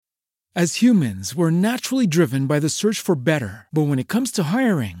As humans, we're naturally driven by the search for better. But when it comes to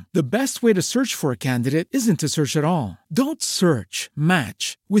hiring, the best way to search for a candidate isn't to search at all. Don't search,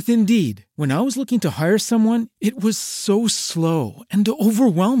 match with Indeed. When I was looking to hire someone, it was so slow and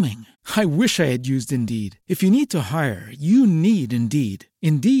overwhelming. I wish I had used Indeed. If you need to hire, you need Indeed.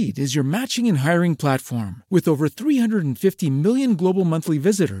 Indeed is your matching and hiring platform with over 350 million global monthly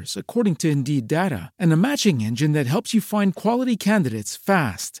visitors, according to Indeed data, and a matching engine that helps you find quality candidates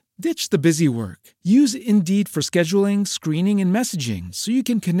fast. Ditch the busy work. Use Indeed for scheduling, screening, and messaging so you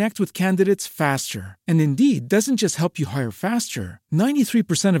can connect with candidates faster. And Indeed doesn't just help you hire faster.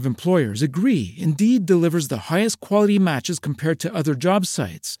 93% of employers agree Indeed delivers the highest quality matches compared to other job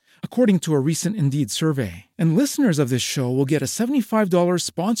sites, according to a recent Indeed survey. And listeners of this show will get a $75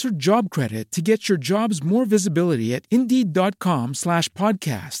 sponsored job credit to get your jobs more visibility at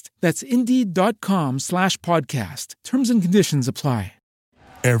Indeed.com/podcast. That's Indeed.com/podcast. Terms and conditions apply.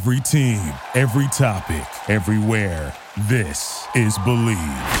 Every team, every topic, everywhere. This is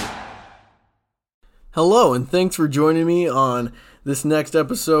Believe. Hello, and thanks for joining me on this next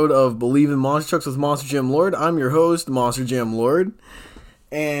episode of Believe in Monster Trucks with Monster Jam Lord. I'm your host, Monster Jam Lord.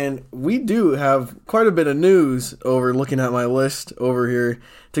 And we do have quite a bit of news over looking at my list over here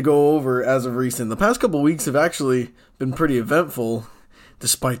to go over as of recent. The past couple weeks have actually been pretty eventful,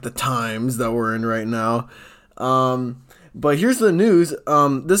 despite the times that we're in right now. But here's the news.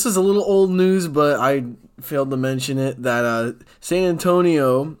 This is a little old news, but I failed to mention it, that San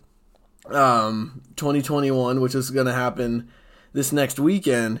Antonio 2021, which is going to happen this next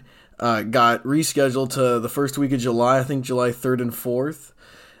weekend, got rescheduled to the first week of July. I think July 3rd and 4th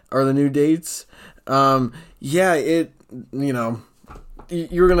are the new dates. You're going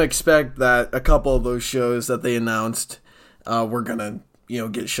to expect that a couple of those shows that they announced were going to,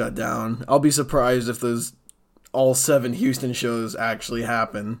 get shut down. I'll be surprised if those all 7 Houston shows actually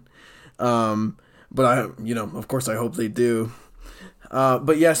happen. But of course I hope they do.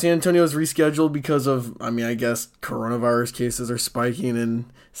 But yeah, San Antonio is rescheduled because of, I guess coronavirus cases are spiking in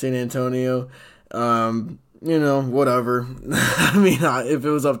San Antonio. Whatever. If it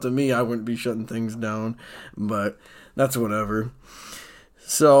was up to me, I wouldn't be shutting things down, but that's whatever.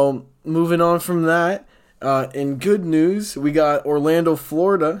 So moving on from that, in good news, we got Orlando,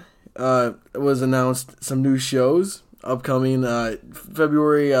 Florida. Was announced some new shows upcoming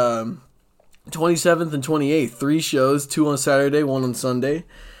February 27th and 28th. 3 shows, 2 on Saturday, 1 on Sunday.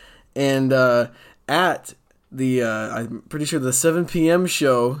 And at the, I'm pretty sure the 7 p.m.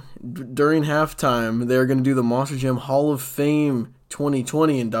 show, during halftime, they're going to do the Monster Jam Hall of Fame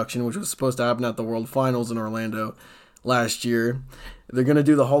 2020 induction, which was supposed to happen at the World Finals in Orlando last year. They're going to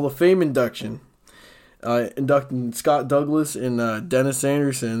do the Hall of Fame induction. Inducting Scott Douglas and Dennis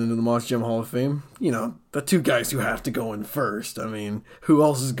Anderson into the Monster Jam Hall of Fame. The 2 guys who have to go in first. Who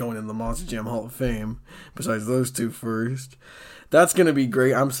else is going in the Monster Jam Hall of Fame besides those 2 first? That's going to be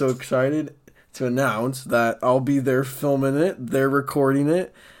great. I'm so excited to announce that I'll be there filming it. They're recording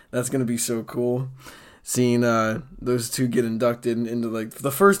it. That's going to be so cool. Seeing those 2 get inducted into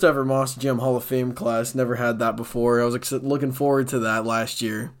the first ever Monster Jam Hall of Fame class. Never had that before. I was looking forward to that last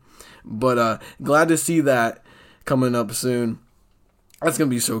year. But glad to see that coming up soon. That's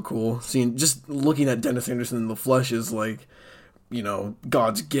going to be so cool. Just looking at Dennis Anderson in the flesh is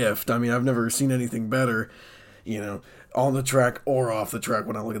God's gift. I've never seen anything better, on the track or off the track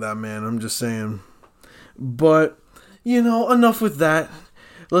when I look at that man. I'm just saying. But, enough with that.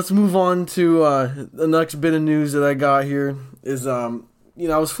 Let's move on to the next bit of news that I got here is, I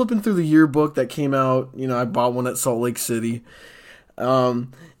was flipping through the yearbook that came out. I bought one at Salt Lake City.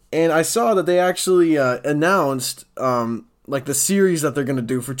 And I saw that they actually announced the series that they're going to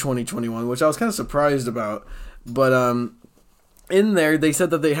do for 2021, which I was kind of surprised about. But in there, they said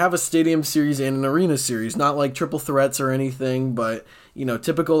that they have a stadium series and an arena series, not like triple threats or anything, but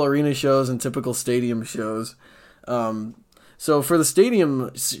typical arena shows and typical stadium shows. So for the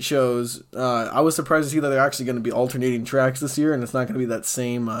stadium shows, I was surprised to see that they're actually going to be alternating tracks this year, and it's not going to be that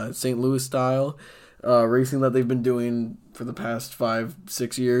same St. Louis style racing that they've been doing for the past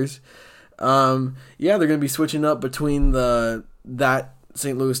 5-6 years. They're going to be switching up between that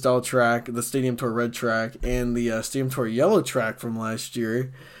St. Louis style track, the Stadium Tour Red track, and the Stadium Tour Yellow track from last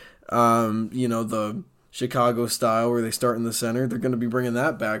year. The Chicago style where they start in the center. They're going to be bringing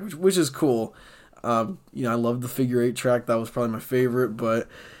that back, which is cool. I love the figure 8 track. That was probably my favorite, but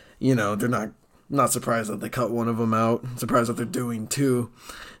they're not surprised that they cut one of them out. I'm surprised that they're doing 2.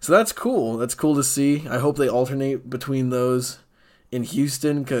 So that's cool. That's cool to see. I hope they alternate between those in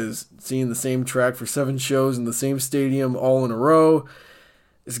Houston, because seeing the same track for 7 shows in the same stadium all in a row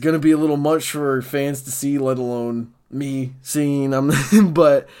is going to be a little much for fans to see, let alone me seeing them.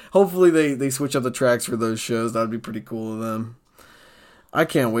 But hopefully they switch up the tracks for those shows. That would be pretty cool of them. I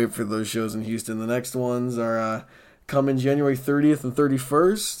can't wait for those shows in Houston. The next ones are coming January 30th and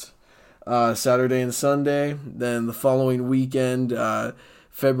 31st, Saturday and Sunday. Then the following weekend,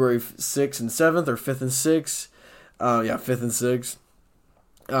 February 6th and 7th, or 5th and 6th. 5th and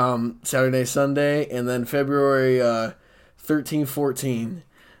 6th. Saturday, Sunday. And then February 13, 14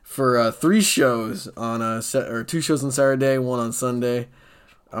 for 3 shows on or 2 shows on Saturday, 1 on Sunday.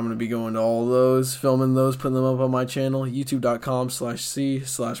 I'm going to be going to all those, filming those, putting them up on my channel,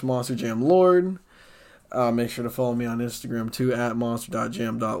 youtube.com/c/monsterjamlord. Make sure to follow me on Instagram too, at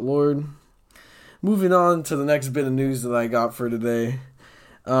monster.jam.lord. Moving on to the next bit of news that I got for today.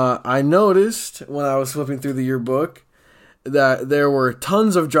 I noticed when I was flipping through the yearbook that there were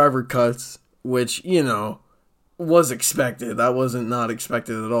tons of driver cuts, which, was expected. That wasn't not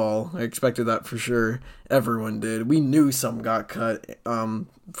expected at all. I expected that for sure. Everyone did. We knew some got cut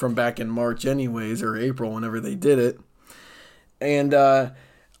from back in March anyways, or April, whenever they did it. And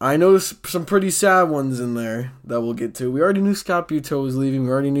I noticed some pretty sad ones in there that we'll get to. We already knew Scott Buteau was leaving.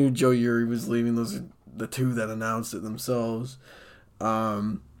 We already knew Joe Uri was leaving. Those are the 2 that announced it themselves.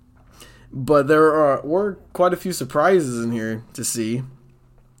 But there were quite a few surprises in here to see.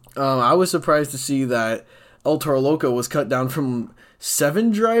 I was surprised to see that El Toro Loco was cut down from 7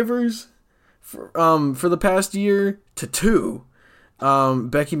 drivers for the past year to 2.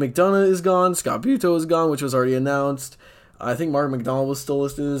 Becky McDonough is gone. Scott Buteau is gone, which was already announced. I think Mark McDonald was still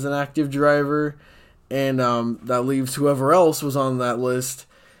listed as an active driver. And that leaves whoever else was on that list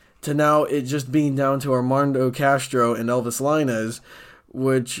to now it just being down to Armando Castro and Elvis Lainez,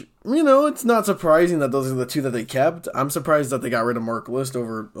 which, it's not surprising that those are the 2 that they kept. I'm surprised that they got rid of Mark List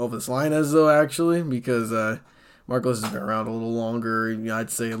over Elvis Lainez, though, actually, because Mark List has been around a little longer. I'd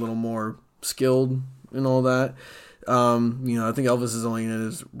say a little more skilled and all that. I think Elvis is only in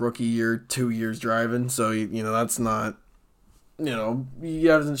his rookie year, 2 years driving, so, that's not, he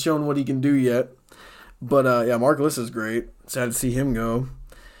hasn't shown what he can do yet. But, Mark List is great. Sad to see him go.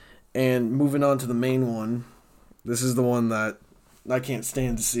 And moving on to the main one, this is the one that I can't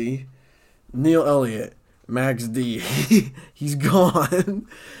stand to see. Neil Elliott, Max D. He's gone.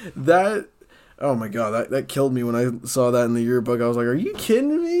 Oh my god, that killed me when I saw that in the yearbook. I was like, are you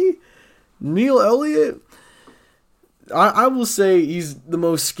kidding me? Neil Elliott? I will say he's the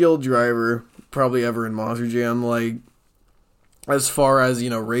most skilled driver probably ever in Monster Jam. Like, as far as,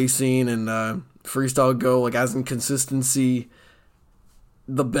 racing and freestyle go, like, as in consistency,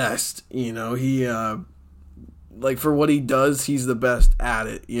 the best. He like, for what he does, he's the best at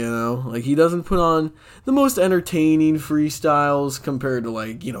it, Like, he doesn't put on the most entertaining freestyles compared to,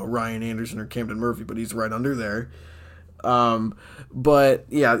 like, Ryan Anderson or Camden Murphy, but he's right under there. But,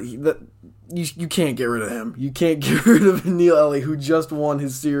 yeah, you can't get rid of him. You can't get rid of Neil Elliott, who just won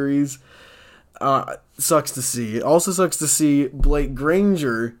his series. Sucks to see. It also sucks to see Blake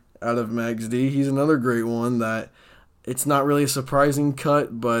Granger out of Max D. He's another great one that it's not really a surprising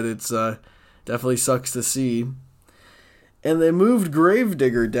cut, but it's definitely sucks to see. And they moved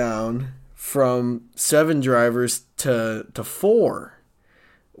Gravedigger down from 7 drivers to 4,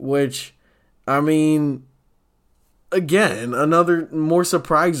 which, again, another more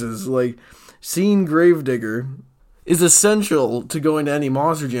surprises. Like, seeing Gravedigger is essential to going to any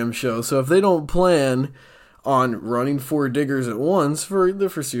Monster Jam show. So if they don't plan on running 4 diggers at once for the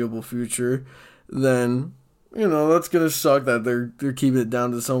foreseeable future, then that's gonna suck that they're keeping it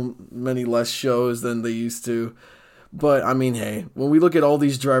down to so many less shows than they used to. But hey, when we look at all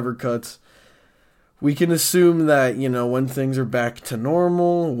these driver cuts, we can assume that when things are back to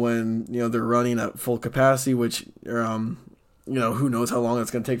normal, when they're running at full capacity, which who knows how long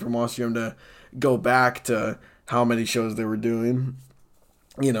it's gonna take for Monster Jam to go back to how many shows they were doing,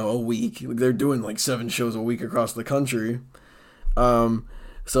 a week. They're doing like 7 shows a week across the country.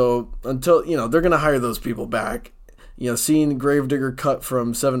 So until, they're going to hire those people back. Seeing Gravedigger cut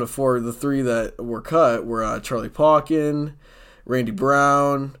from 7 to 4, the 3 that were cut were Charlie Pauken, Randy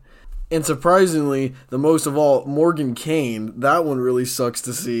Brown, and surprisingly, the most of all, Morgan Kane. That one really sucks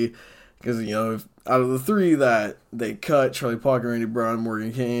to see because, out of the 3 that they cut, Charlie Pauken, Randy Brown,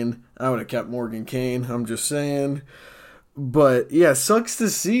 Morgan Kane, I would have kept Morgan Kane. I'm just saying. But, yeah, sucks to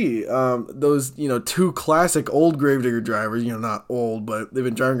see those, 2 classic old Gravedigger drivers, not old, but they've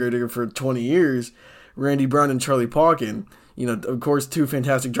been driving Gravedigger for 20 years, Randy Brown and Charlie Pauken, of course, 2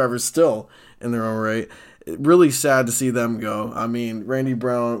 fantastic drivers still in their own right. Really sad to see them go. Randy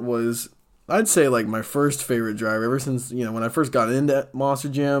Brown was, I'd say, like, my first favorite driver ever since, when I first got into Monster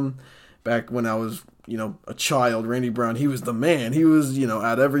Jam, back when I was, a child. Randy Brown, he was the man. He was,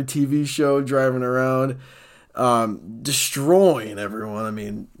 at every TV show driving around. destroying everyone. I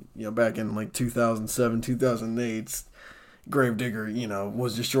mean, back in like 2007, 2008, Gravedigger,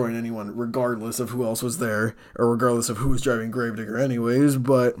 was destroying anyone regardless of who else was there or regardless of who was driving Gravedigger anyways.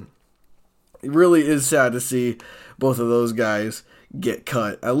 But it really is sad to see both of those guys get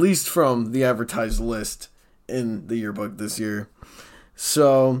cut, at least from the advertised list in the yearbook this year.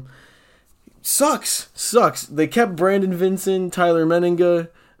 So, sucks. They kept Brandon Vincent, Tyler Menninga,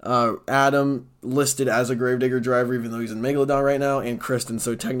 Adam listed as a Gravedigger driver, even though he's in Megalodon right now, and Kristen.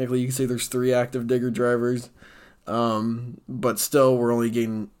 So technically you can say there's 3 active Digger drivers. But still, we're only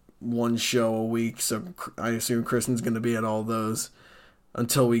getting 1 show a week, so I assume Kristen's going to be at all those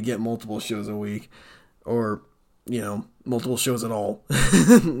until we get multiple shows a week, or, multiple shows at all,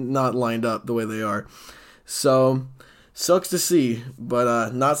 not lined up the way they are. So, sucks to see,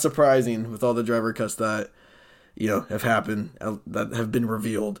 but not surprising with all the driver cuts that, have happened, that have been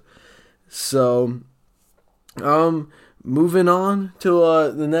revealed. So, moving on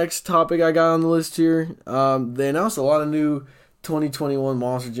to the next topic I got on the list here. They announced a lot of new 2021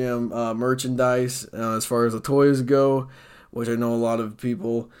 Monster Jam merchandise as far as the toys go, which I know a lot of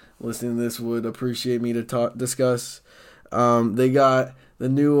people listening to this would appreciate me to discuss. They got the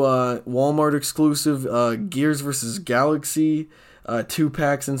new Walmart exclusive Gears vs. Galaxy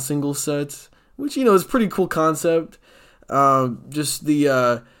 2-packs and single sets, which, is a pretty cool concept. Just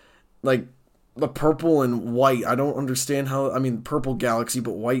the the purple and white. I don't understand how, purple Galaxy,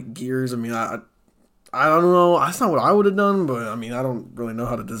 but white Gears. I don't know. That's not what I would have done, but I don't really know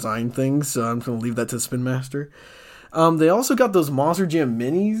how to design things, so I'm going to leave that to Spin Master. They also got those Monster Jam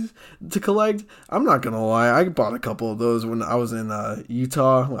minis to collect. I'm not going to lie. I bought a couple of those when I was in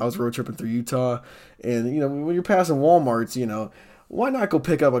Utah. I was road tripping through Utah. And, when you're passing Walmarts, why not go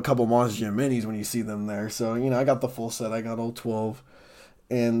pick up a couple Monster Jam minis when you see them there? So, I got the full set. I got all 12.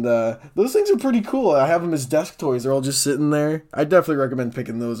 And those things are pretty cool. I have them as desk toys. They're all just sitting there. I definitely recommend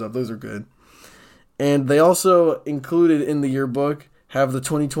picking those up. Those are good. And they also included in the yearbook have the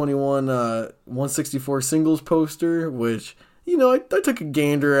 2021 164 singles poster, which, I took a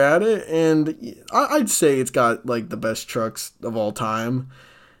gander at it, and I'd say it's got, the best trucks of all time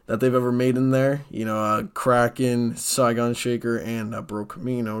that they've ever made in there. Kraken, Saigon Shaker, and Bro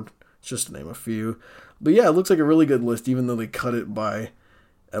Camino, just to name a few. But yeah, it looks like a really good list, even though they cut it by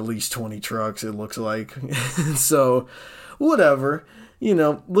at least 20 trucks, it looks like. So, whatever.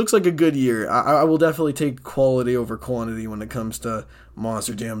 Looks like a good year. I will definitely take quality over quantity when it comes to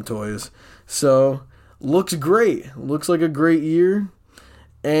Monster Jam toys. So, looks great. Looks like a great year.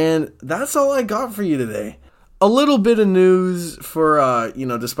 And that's all I got for you today. A little bit of news for,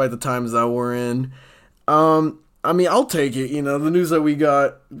 despite the times that we're in. I'll take it. The news that we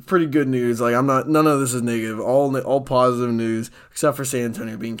got, pretty good news. None of this is negative. All positive news, except for San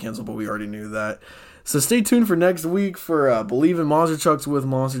Antonio being canceled, but we already knew that. So stay tuned for next week for Believe in Monster Trucks with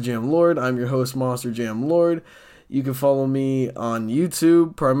Monster Jam Lord. I'm your host, Monster Jam Lord. You can follow me on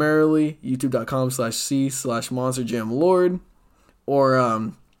YouTube, primarily, youtube.com/c/Monster Jam Lord.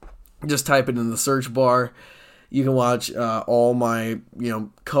 Or just type it in the search bar. You can watch all my,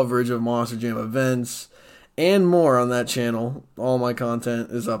 coverage of Monster Jam events and more on that channel. All my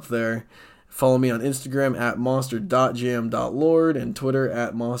content is up there. Follow me on Instagram at monster.jam.lord and Twitter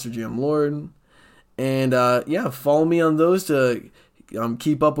at monsterjamlord. And follow me on those to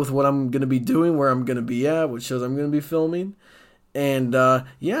keep up with what I'm going to be doing, where I'm going to be at, what shows I'm going to be filming. And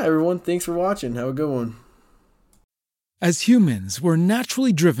everyone, thanks for watching. Have a good one. As humans, we're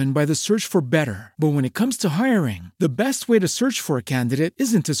naturally driven by the search for better. But when it comes to hiring, the best way to search for a candidate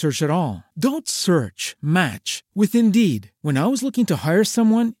isn't to search at all. Don't search, match with Indeed. When I was looking to hire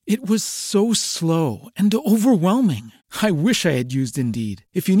someone, it was so slow and overwhelming. I wish I had used Indeed.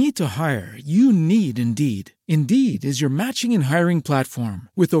 If you need to hire, you need Indeed. Indeed is your matching and hiring platform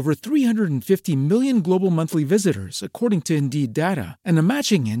with over 350 million global monthly visitors, according to Indeed data, and a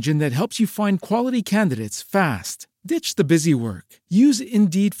matching engine that helps you find quality candidates fast. Ditch the busy work. Use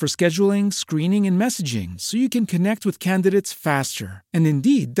Indeed for scheduling, screening, and messaging so you can connect with candidates faster. And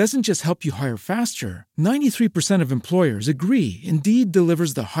Indeed doesn't just help you hire faster. 93% of employers agree Indeed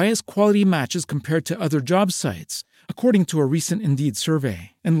delivers the highest quality matches compared to other job sites, according to a recent Indeed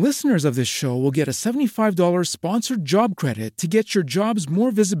survey. And listeners of this show will get a $75 sponsored job credit to get your jobs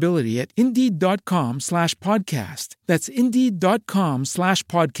more visibility at Indeed.com/podcast. That's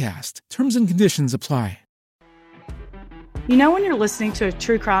Indeed.com/podcast. Terms and conditions apply. When you're listening to a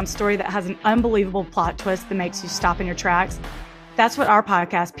true crime story that has an unbelievable plot twist that makes you stop in your tracks? That's what our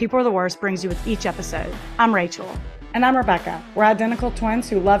podcast, People Are the Worst, brings you with each episode. I'm Rachel. And I'm Rebecca. We're identical twins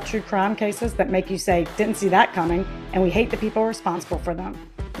who love true crime cases that make you say, didn't see that coming, and we hate the people responsible for them.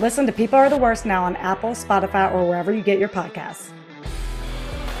 Listen to People Are the Worst now on Apple, Spotify, or wherever you get your podcasts.